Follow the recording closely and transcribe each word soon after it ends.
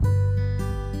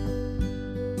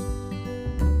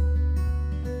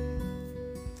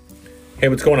Hey,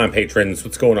 what's going on, patrons?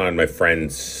 What's going on, my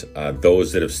friends?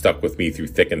 Those that have stuck with me through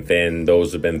thick and thin,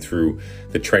 those that have been through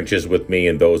the trenches with me,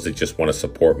 and those that just want to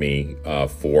support me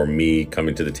for me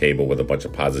coming to the table with a bunch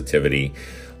of positivity,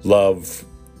 love,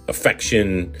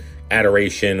 affection,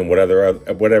 adoration,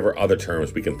 whatever other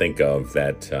terms we can think of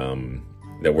that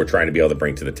we're trying to be able to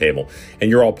bring to the table.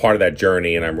 And you're all part of that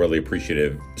journey, and I'm really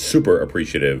appreciative, super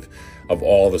appreciative of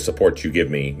all the support you give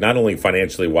me, not only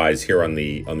financially wise here on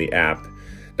the app,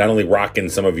 not only rocking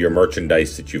some of your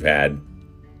merchandise that you've had,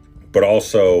 but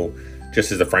also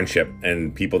just as a friendship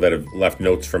and people that have left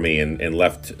notes for me and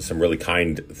left some really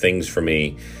kind things for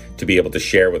me to be able to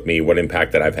share with me what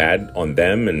impact that I've had on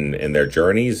them and their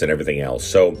journeys and everything else.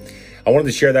 So I wanted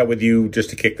to share that with you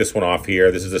just to kick this one off here.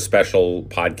 This is a special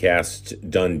podcast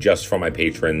done just for my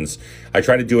patrons. I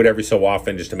try to do it every so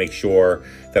often just to make sure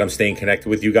that I'm staying connected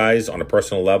with you guys on a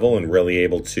personal level and really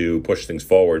able to push things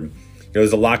forward.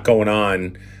 There's a lot going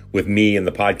on with me and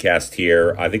the podcast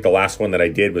here. I think the last one that I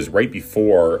did was right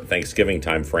before Thanksgiving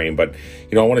time frame. But,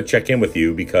 I want to check in with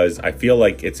you because I feel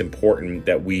like it's important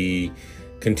that we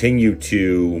continue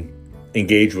to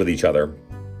engage with each other,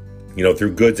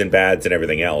 through goods and bads and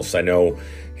everything else. I know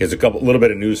here's little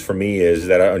bit of news for me is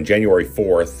that on January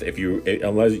 4th,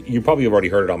 unless you probably have already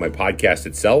heard it on my podcast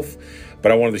itself,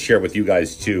 but I wanted to share with you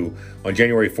guys too. On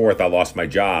January 4th, I lost my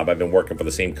job. I've been working for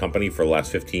the same company for the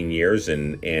last 15 years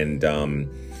and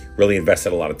really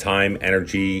invested a lot of time,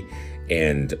 energy,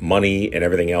 and money and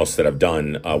everything else that I've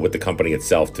done with the company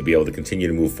itself to be able to continue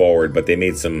to move forward. But they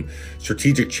made some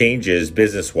strategic changes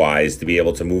business-wise to be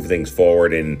able to move things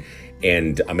forward and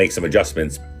make some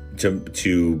adjustments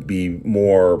to be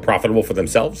more profitable for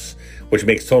themselves, which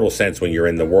makes total sense when you're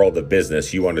in the world of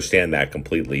business. You understand that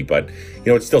completely, but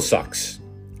it still sucks.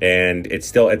 And it's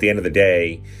still, at the end of the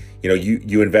day,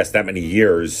 you invest that many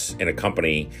years in a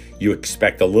company, you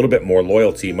expect a little bit more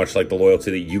loyalty, much like the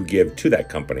loyalty that you give to that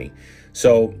company.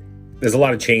 So there's a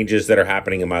lot of changes that are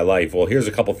happening in my life. Well, here's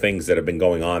a couple things that have been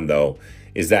going on, though,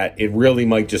 is that it really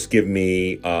might just give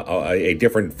me a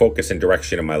different focus and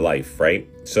direction in my life, right?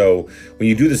 So when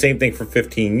you do the same thing for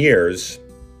 15 years,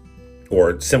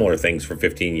 or similar things for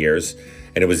 15 years,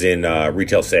 and it was in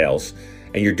retail sales,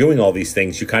 and you're doing all these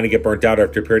things, you kind of get burnt out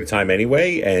after a period of time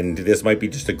anyway. And this might be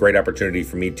just a great opportunity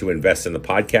for me to invest in the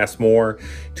podcast more,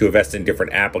 to invest in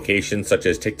different applications such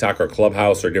as TikTok or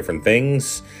Clubhouse or different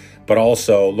things, but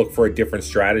also look for a different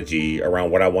strategy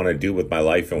around what I want to do with my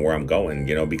life and where I'm going,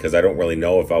 because I don't really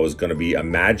know if I was going to be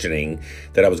imagining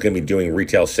that I was going to be doing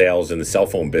retail sales in the cell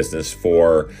phone business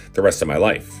for the rest of my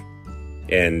life.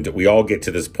 And we all get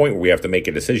to this point where we have to make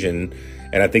a decision.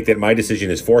 And I think that my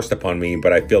decision is forced upon me,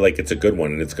 but I feel like it's a good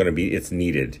one and it's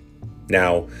needed.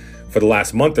 Now, for the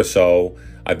last month or so,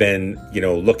 I've been,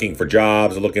 looking for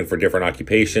jobs, looking for different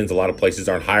occupations. A lot of places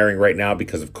aren't hiring right now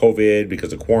because of COVID,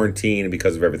 because of quarantine, and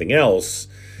because of everything else.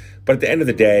 But at the end of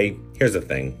the day, here's the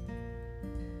thing.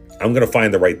 I'm going to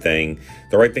find the right thing.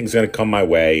 The right thing's going to come my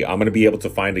way. I'm going to be able to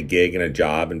find a gig and a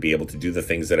job and be able to do the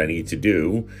things that I need to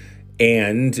do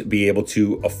and be able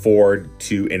to afford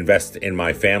to invest in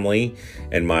my family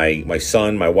and my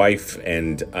son, my wife,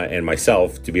 and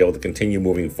myself to be able to continue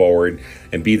moving forward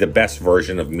and be the best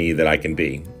version of me that I can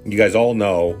be. You guys all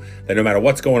know that no matter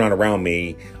what's going on around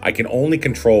me, I can only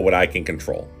control what I can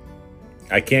control.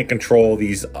 I can't control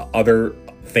these other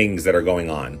things that are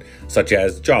going on, such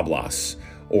as job loss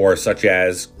or such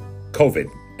as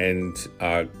COVID and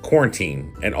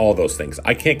quarantine and all those things.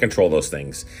 I can't control those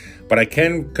things, but I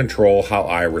can control how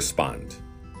I respond.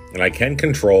 And I can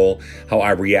control how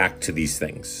I react to these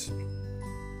things.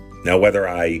 Now, whether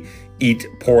I eat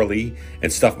poorly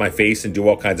and stuff my face and do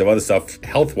all kinds of other stuff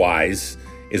health-wise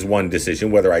is one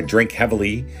decision. Whether I drink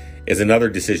heavily is another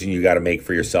decision you got to make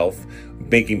for yourself.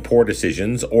 Making poor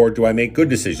decisions, or do I make good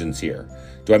decisions here?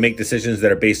 Do I make decisions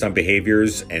that are based on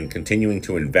behaviors and continuing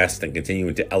to invest and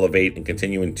continuing to elevate and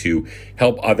continuing to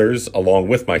help others along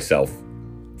with myself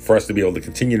for us to be able to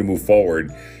continue to move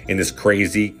forward in this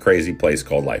crazy, crazy place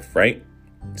called life, right?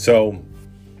 So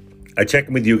I checked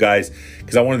in with you guys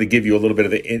because I wanted to give you a little bit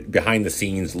of the behind the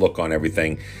scenes look on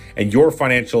everything. And your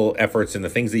financial efforts and the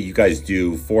things that you guys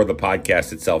do for the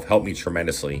podcast itself help me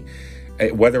tremendously.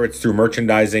 Whether it's through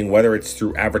merchandising, whether it's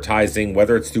through advertising,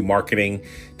 whether it's through marketing,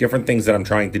 different things that I'm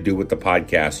trying to do with the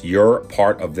podcast, you're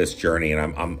part of this journey.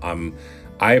 And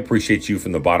I appreciate you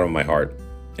from the bottom of my heart.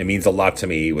 It means a lot to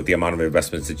me with the amount of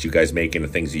investments that you guys make and the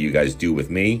things that you guys do with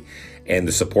me and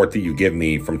the support that you give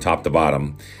me from top to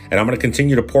bottom. And I'm going to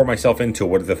continue to pour myself into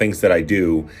what are the things that I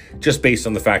do just based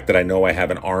on the fact that I know I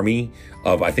have an army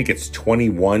of, I think it's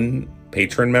 21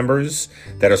 Patron members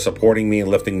that are supporting me and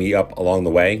lifting me up along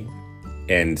the way.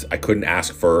 And I couldn't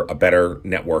ask for a better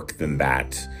network than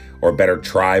that, or a better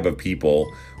tribe of people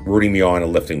rooting me on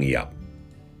and lifting me up.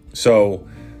 So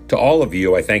to all of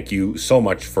you, I thank you so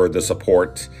much for the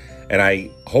support. And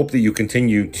I hope that you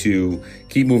continue to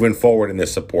keep moving forward in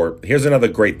this support. Here's another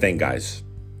great thing, guys.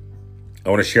 I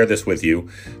want to share this with you,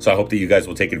 so I hope that you guys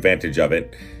will take advantage of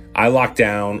it. I locked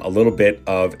down a little bit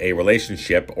of a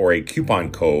relationship or a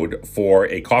coupon code for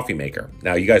a coffee maker.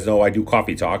 Now, you guys know I do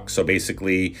coffee talk. So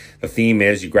basically, the theme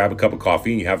is you grab a cup of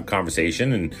coffee and you have a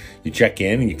conversation and you check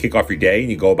in and you kick off your day and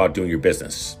you go about doing your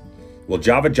business. Well,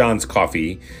 Java John's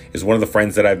Coffee is one of the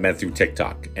friends that I've met through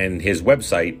TikTok, and his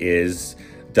website is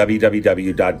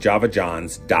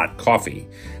www.javajohns.coffee.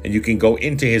 And you can go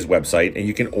into his website and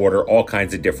you can order all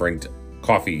kinds of different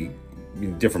coffee,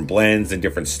 different blends and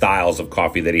different styles of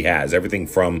coffee that he has. Everything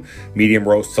from medium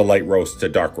roast to light roast to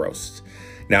dark roast.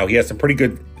 Now, he has some pretty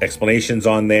good explanations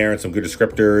on there and some good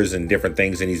descriptors and different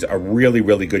things. And he's a really,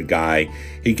 really good guy.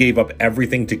 He gave up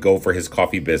everything to go for his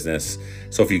coffee business.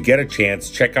 So if you get a chance,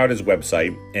 check out his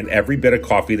website, and every bit of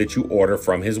coffee that you order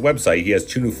from his website, he has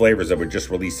 2 new flavors that were just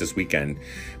released this weekend.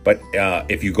 But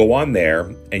if you go on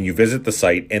there and you visit the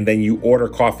site and then you order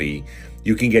coffee,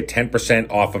 you can get 10%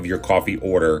 off of your coffee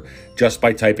order just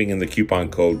by typing in the coupon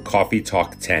code Coffee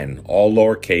Talk 10, all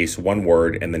lowercase, one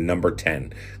word, and the number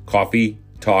 10. Coffee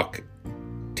Talk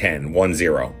 10,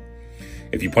 10.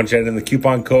 If you punch that in the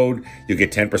coupon code, you'll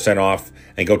get 10% off,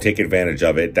 and go take advantage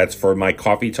of it. That's for my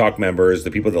Coffee Talk members, the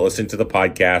people that listen to the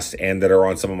podcast and that are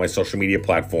on some of my social media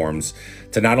platforms,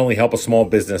 to not only help a small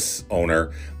business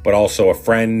owner, but also a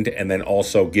friend, and then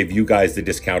also give you guys the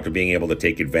discount of being able to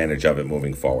take advantage of it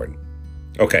moving forward.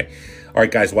 Okay. All right,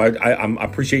 guys. Well, I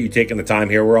appreciate you taking the time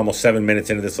here. We're almost 7 minutes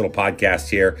into this little podcast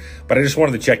here, but I just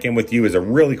wanted to check in with you as a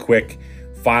really quick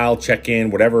file check-in,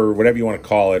 whatever you want to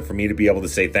call it, for me to be able to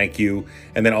say thank you,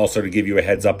 and then also to give you a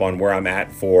heads up on where I'm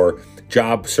at for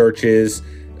job searches,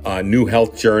 new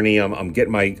health journey. I'm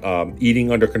getting my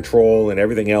eating under control, and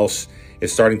everything else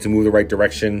is starting to move the right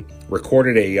direction.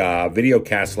 Recorded a video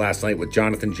cast last night with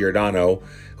Jonathan Giordano,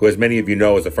 who, as many of you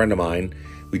know, is a friend of mine.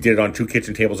 We did it on 2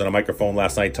 kitchen tables and a microphone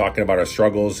last night, talking about our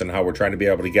struggles and how we're trying to be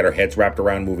able to get our heads wrapped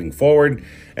around moving forward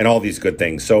and all these good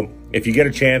things. So if you get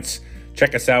a chance,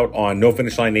 check us out on No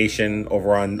Finish Line Nation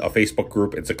over on a Facebook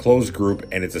group. It's a closed group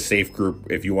and it's a safe group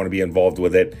if you want to be involved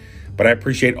with it. But I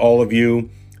appreciate all of you.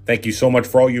 Thank you so much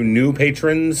for all you new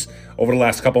patrons over the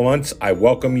last couple months. I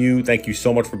welcome you. Thank you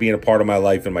so much for being a part of my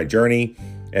life and my journey.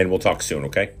 And we'll talk soon,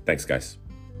 okay? Thanks, guys.